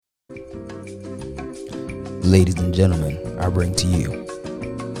Ladies and gentlemen, I bring to you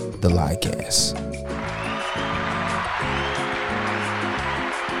the Liecast.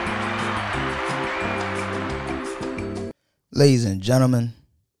 Ladies and gentlemen,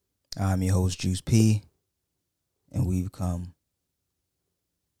 I'm your host Juice P, and we've come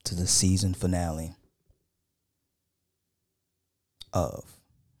to the season finale of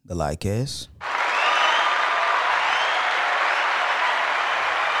the Liecast.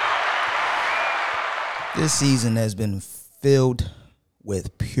 This season has been filled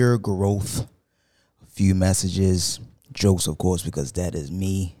with pure growth, a few messages, jokes, of course, because that is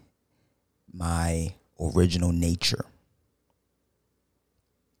me, my original nature.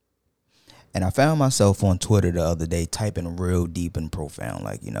 And I found myself on Twitter the other day typing real deep and profound.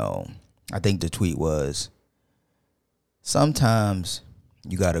 I think the tweet was, sometimes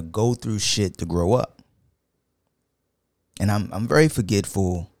you got to go through shit to grow up. And I'm very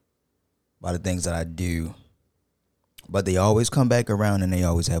forgetful by the things that I do, but they always come back around and they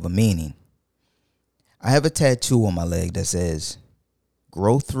always have a meaning. I have a tattoo on my leg that says,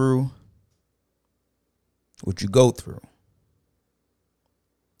 grow through what you go through.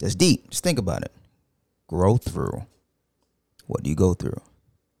 That's deep. Just think about it. Grow through what you go through.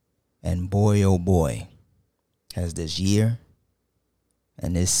 And boy, oh boy, has this year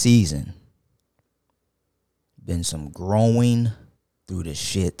and this season been some growing through the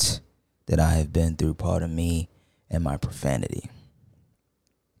shit that I have been through, pardon me, and my profanity.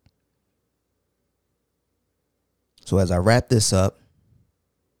 So as I wrap this up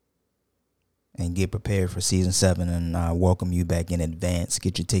and get prepared for season 7, and I welcome you back in advance,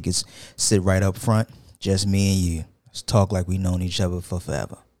 get your tickets, sit right up front, just me and you. Let's talk like we've known each other for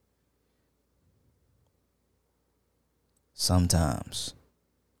forever. Sometimes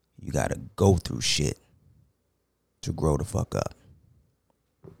you gotta go through shit to grow the fuck up.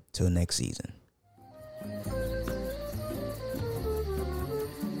 Till next season.